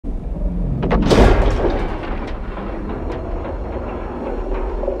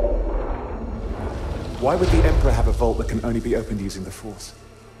Why would the Emperor have a vault that can only be opened using the Force?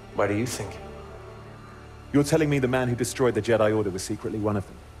 Why do you think? You're telling me the man who destroyed the Jedi Order was secretly one of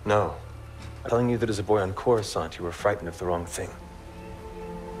them? No. I'm telling you that as a boy on Coruscant, you were frightened of the wrong thing.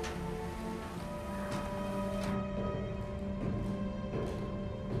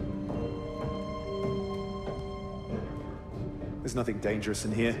 There's nothing dangerous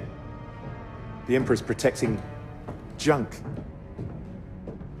in here. The Emperor's protecting junk.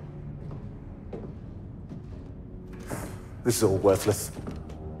 This is all worthless.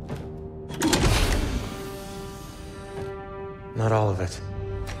 Not all of it.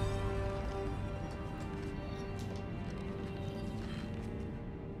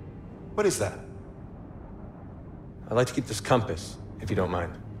 What is that? I'd like to keep this compass, if you don't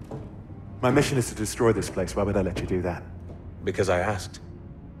mind. My mission is to destroy this place. Why would I let you do that? Because I asked.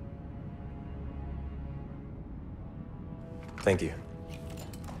 Thank you.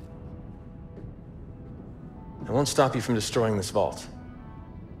 I won't stop you from destroying this vault.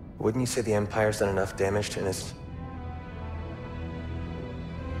 Wouldn't you say the Empire's done enough damage to innocent?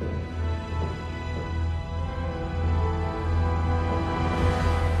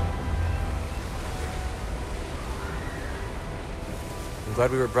 I'm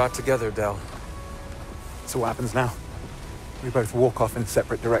glad we were brought together, Del. So what happens now? We both walk off in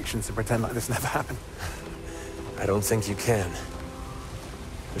separate directions and pretend like this never happened. I don't think you can.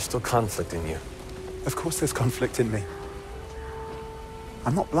 There's still conflict in you. Of course there's conflict in me.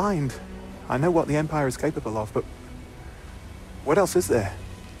 I'm not blind. I know what the Empire is capable of, but what else is there?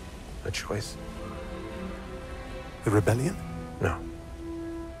 A choice? The rebellion? No.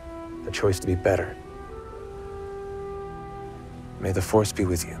 The choice to be better. May the Force be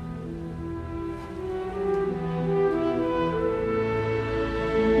with you.